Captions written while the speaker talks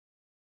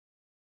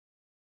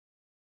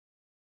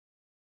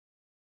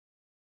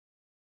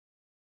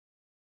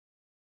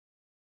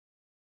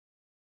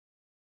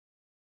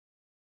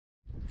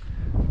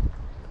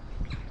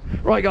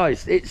Right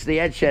guys, it's the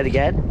EdShed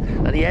again,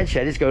 and the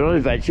EdShed is going on an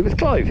adventure with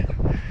Clive,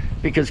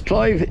 because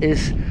Clive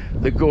is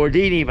the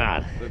Gordini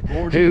man,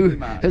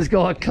 has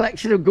got a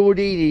collection of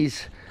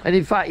Gordinis, and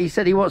in fact he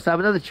said he wants to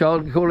have another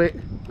child and call it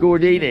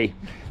Gordini.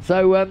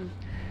 So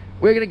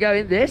we're going to go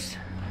in this,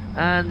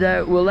 and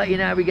we'll let you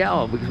know how we get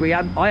on, because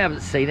I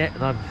haven't seen it,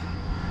 and I'm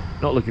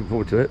not looking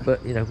forward to it,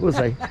 but you know, we'll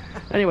see.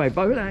 Anyway,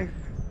 bye for now.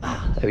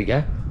 There we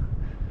go.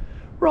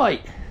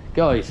 Right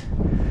guys,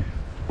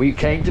 we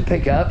came to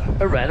pick up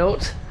a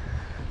Renault.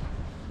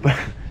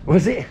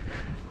 Was it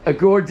a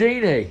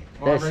Gordini?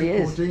 There she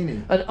is.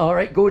 Gordini. An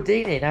R9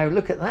 Gordini. Now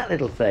look at that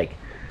little thing.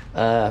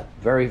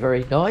 Very,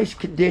 very nice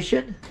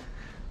condition.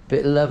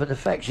 Bit of love and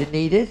affection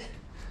needed.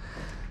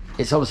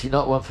 It's obviously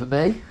not one for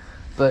me,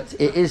 but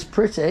it is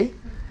pretty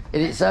in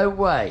its own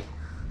way.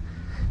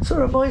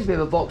 Sort of reminds me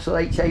of a Vauxhall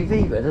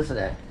HAV, but doesn't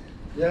it?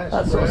 Yeah,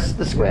 that's sort of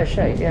the square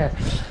shape. Yeah,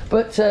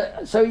 but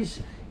so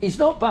he's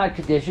not bad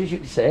condition, as you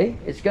can see.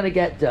 It's going to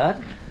get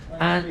done,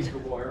 and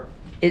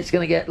it's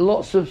going to get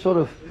lots of sort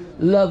of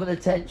love and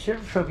attention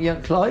from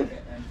young Clive,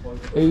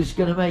 who's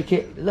going to make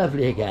it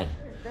lovely again.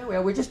 There we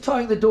are. We're just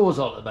tying the doors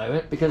on at the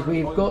moment because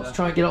we've got to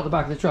try and get on the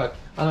back of the truck,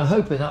 and I'm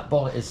hoping that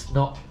bonnet is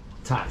not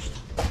attached.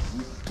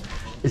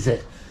 Is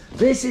it?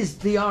 This is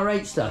the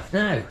R8 stuff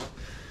now.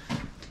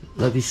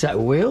 Lovely set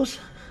of wheels.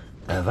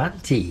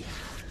 Avanti.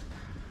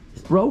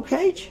 Roll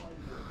cage?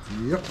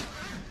 Yep.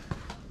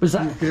 Was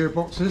that? A few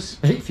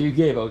gearboxes. A few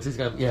gearboxes,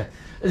 yeah.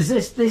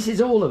 This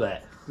is all of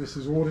it? This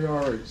is all the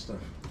R8 stuff.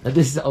 And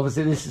this is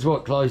obviously, this is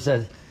what Clive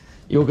said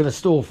you're going to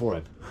store for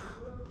him.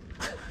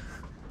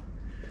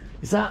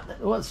 Is that,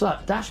 what's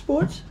that,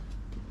 dashboards?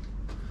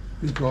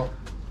 We've got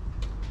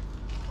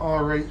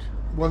R8,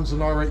 one's an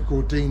R8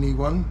 Gordini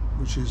one,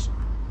 which is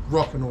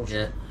rocking awesome.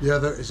 Yeah. The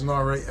other is an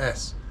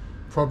R8S,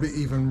 probably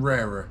even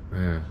rarer.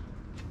 Yeah.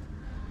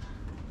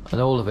 And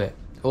all of it.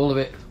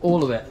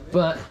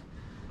 But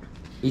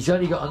he's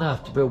only got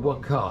enough to build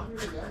one car.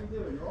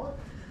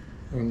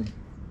 A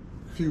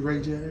few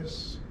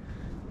radiators.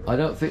 I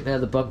don't think they're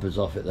the bumpers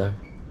off it though.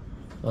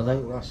 Are they?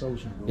 Oh, that's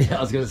Oldsmobile. Yeah,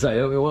 I was going to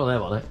say, we want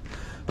them on it.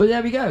 But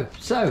there we go.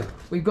 So,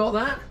 we've got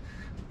that.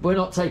 We're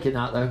not taking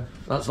that though.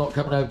 That's not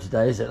coming home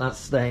today, is it? That's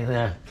staying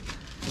there.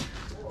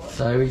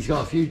 So, he's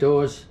got a few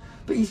doors.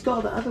 But he's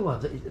got the other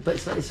one.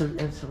 But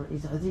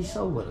has he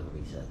sold one of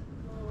them, he said?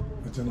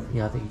 I don't know.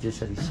 Yeah, I think he just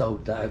said he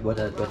sold that with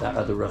that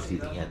other rusty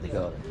thing he had in the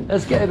garden.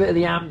 Let's get a bit of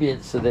the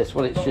ambience of this,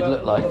 what it should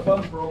look like. It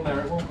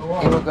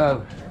will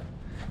go.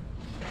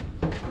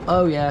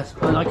 Oh yes,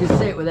 and I can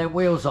see it with them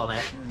wheels on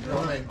it.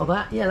 Oh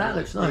that, yeah, that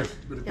looks nice.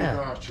 With the big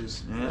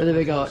arches. With the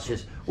big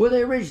arches. Were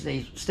they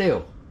originally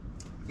steel?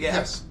 Yeah.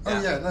 Yes.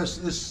 Oh yeah,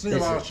 there's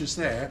steel arches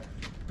there,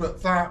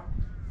 but that,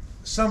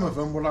 some of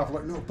them will have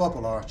like little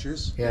bubble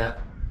arches. Yeah.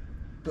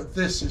 But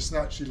this is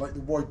actually like the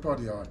wide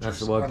body arches. That's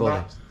the wide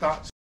body.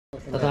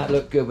 And that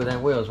looked good with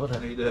them wheels,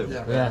 wouldn't it? You do.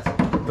 Yeah.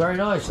 Very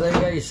nice. There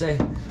you go, you see.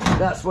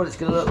 That's what it's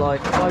going to look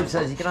like. Clive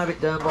says he can have it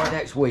done by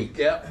next week.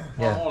 Yeah.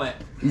 I'm on it.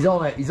 He's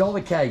on it. He's on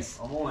the case.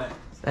 I'm on it.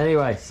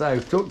 Anyway, so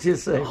talk to you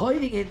soon.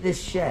 Hiding in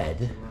this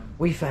shed,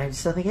 we found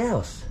something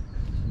else.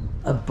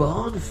 A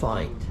barn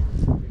find.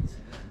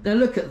 Now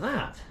look at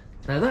that.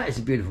 Now that is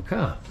a beautiful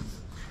car.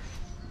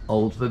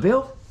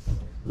 Oldsmobile.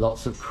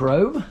 Lots of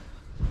chrome.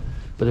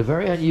 But a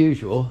very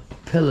unusual,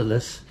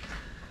 pillarless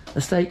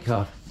estate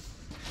car.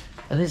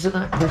 And isn't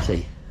that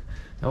pretty?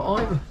 Now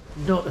I'm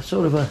not a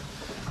sort of a...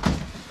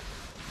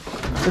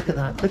 Look at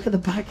that, look at the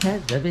back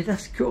end. I mean,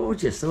 that's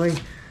gorgeous, the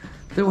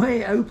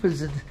way it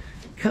opens and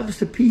comes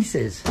to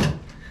pieces.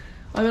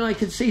 I mean, I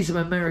can see some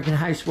American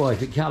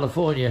housewife in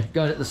California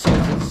going at the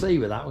Salton Sea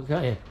with that one,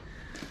 can't you?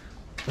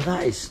 But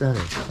that is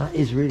stunning, that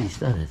is really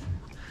stunning.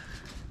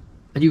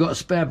 And you got a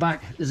spare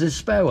back, there's a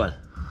spare one?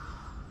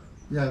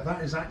 Yeah,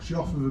 that is actually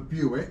off of a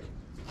Buick.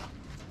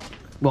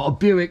 What, a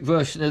Buick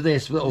version of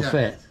this that'll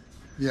fit?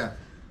 Yeah,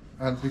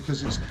 and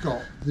because it's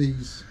got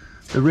these...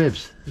 The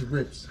ribs? The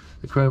ribs.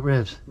 The chrome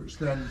ribs. Which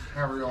then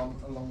carry on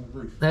along the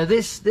roof. Now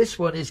this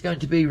one is going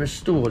to be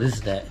restored,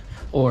 isn't it?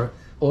 Or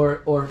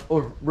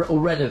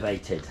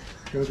renovated.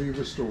 Going to be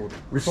restored.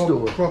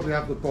 Restored. Probably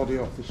have the body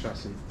off the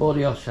chassis.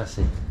 Body off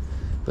chassis.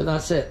 But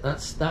that's it.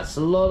 That's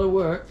a lot of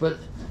work, but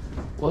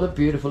what a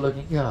beautiful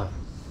looking car.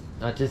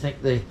 I do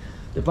think the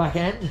back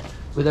end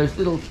with those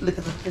look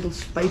at the little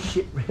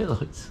spaceship rear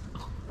lights.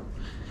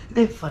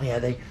 Isn't it funny how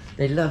they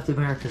loved,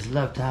 Americans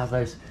loved to have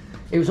those.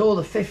 It was all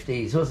the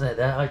 50s, wasn't it?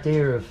 That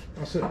idea of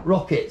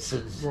rockets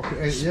and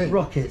Rocket 88.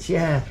 Rockets,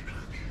 yeah,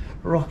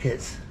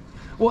 rockets.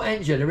 What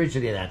engine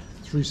originally then?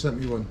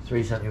 371.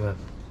 371.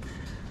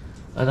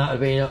 And that would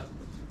be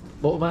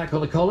automatic on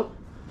the column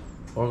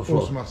or on the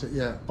floor? Automatic,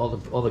 yeah. On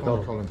the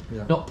column.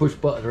 Yeah. Not push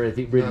button or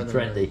anything really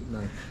trendy.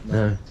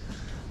 No.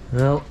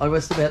 Well, I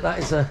must admit that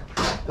is a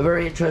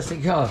very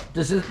interesting car.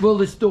 Will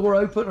this door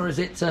open or is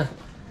it?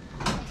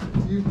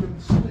 You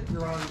can stick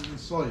your hand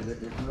inside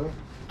it, if you will.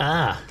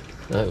 Ah.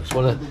 Oh, it's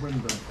one of the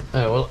window.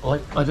 Oh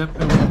well, I don't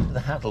know where the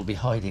handle will be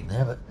hiding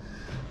there, but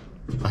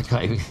I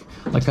can't even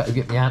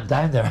get my hand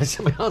down there.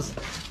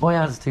 My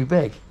hand's too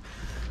big.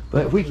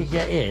 But if we can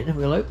get in,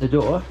 we'll open the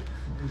door,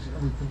 is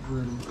anything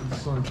really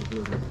inside the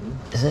building.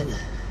 Is it?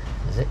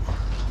 Is it?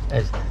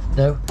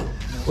 No?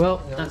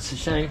 Well, that's a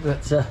shame,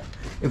 but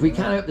if we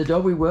can open the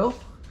door, we will.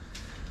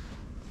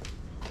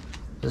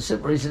 The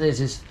simple reason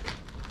is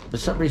for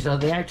some reason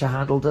the outer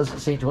handle doesn't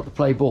seem to want to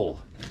play ball.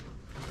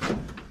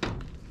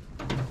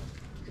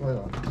 Try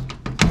that.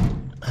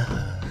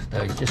 No,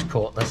 he's just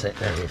caught. That's it.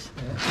 There he is.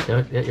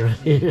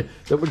 Yeah.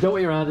 Don't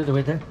want your hand in the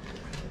window.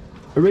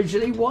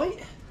 Originally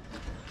white?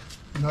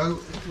 No,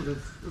 it would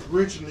have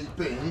originally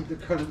been the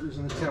colour that was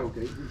on the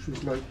tailgate, which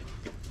was like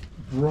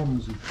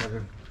bronzy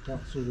colour,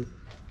 that sort of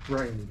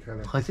browny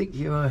colour. I think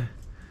you are.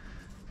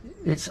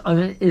 I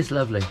mean, it is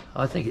lovely.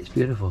 I think it's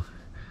beautiful.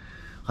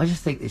 I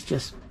just think it's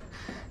just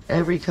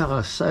every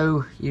colour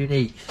so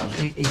unique,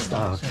 uniquely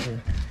styled.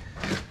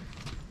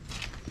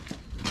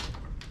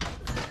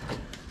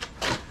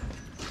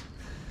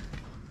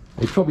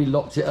 They probably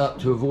locked it up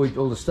to avoid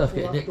all the stuff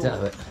getting nicked out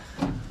of it.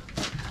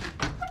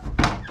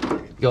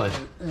 Go on.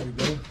 There we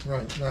go.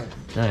 Right, now.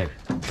 No.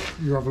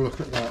 You have a look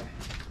at that.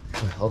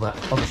 On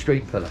the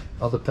screen pillar,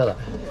 on the pillar.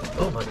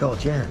 Oh my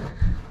God, yeah.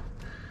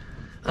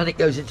 And it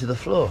goes into the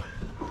floor.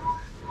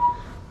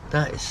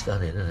 That is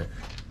stunning, isn't it?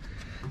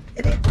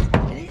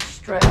 And it's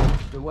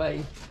stretched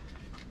away.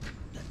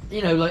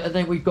 You know, like, and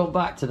then we've gone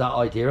back to that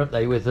idea, haven't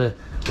they? With the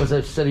was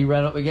a silly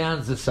Renault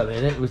Megans or something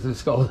in it? With the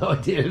skull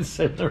idea of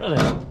similar, isn't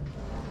it?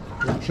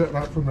 Check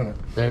that for a minute.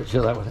 Don't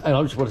show that one. And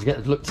I just want to get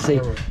a look to see.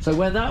 So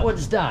when that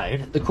one's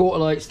down, the quarter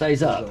light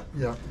stays up.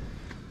 Yeah.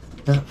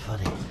 That's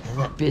funny.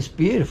 It's a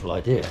beautiful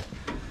idea.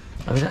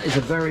 I mean, that is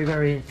a very,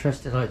 very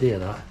interesting idea,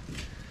 that.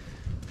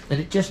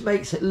 And it just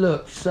makes it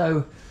look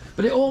so...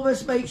 But it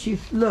almost makes you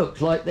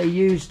look like they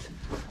used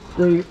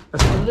a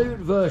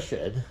saloon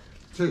version.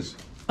 It is.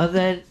 And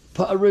then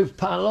put a roof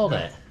panel on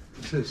it.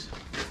 It is.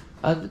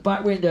 And the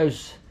back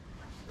windows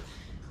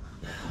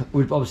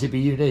would obviously be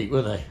unique,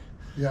 wouldn't they?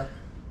 Yeah.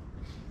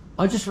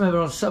 I just remember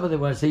on some of the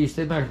ones the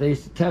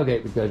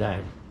tailgate would go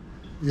down.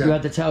 Yeah. You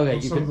had the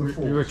tailgate, you could Fords,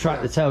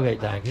 retract the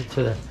tailgate down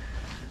into the...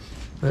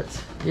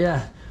 But,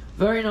 yeah,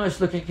 very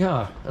nice looking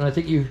car. And I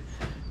think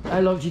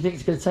how long do you think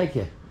it's going to take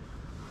you?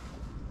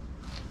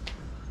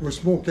 Well,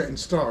 it's more getting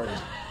started.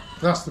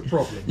 That's the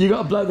problem. You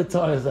got to blow the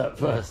tyres up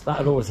first. That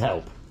would always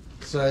help.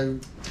 So,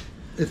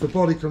 if the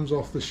body comes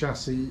off the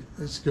chassis,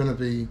 it's going to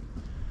be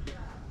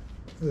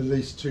at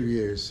least 2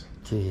 years.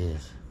 2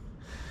 years.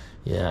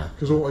 Yeah.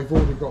 Because I've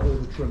already got all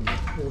the trims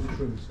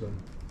done.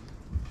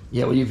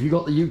 Yeah, well, you've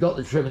got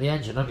the trim of the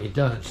engine, haven't you?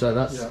 Done. So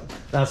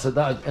that's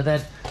that. And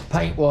then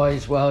paint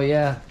wise, well,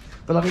 yeah.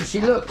 But I mean, she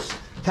looks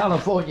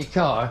California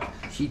car.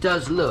 She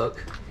does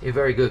look in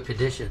very good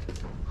condition.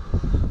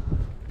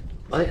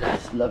 I think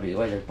that's lovely the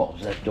way the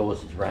bottoms of their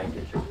doors is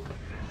rounded.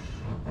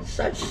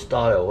 Such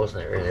style,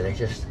 wasn't it? Really, they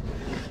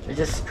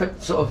just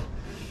couldn't sort of,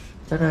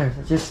 I don't know.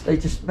 They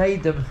just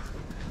made them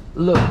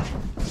look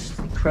just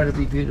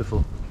incredibly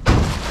beautiful.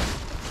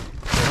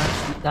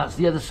 So that's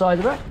the other side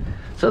of it.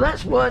 So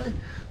that's one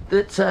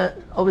that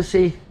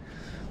obviously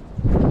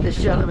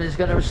this gentleman is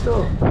going to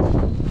restore.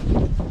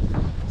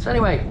 So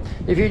anyway,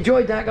 if you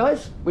enjoyed that,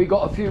 guys, we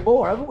got a few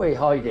more, haven't we,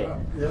 hiding?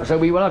 Yeah. So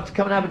we will have to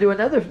come and do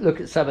another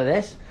look at some of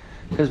this,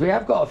 because we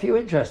have got a few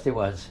interesting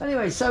ones.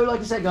 Anyway, so like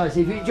I said, guys,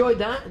 if you enjoyed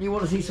that and you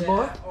want to see some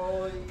more,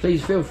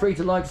 please feel free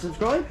to like and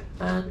subscribe,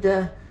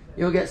 and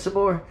you'll get some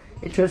more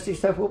interesting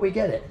stuff when we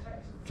get it.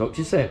 Talk to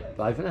you soon.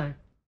 Bye for now.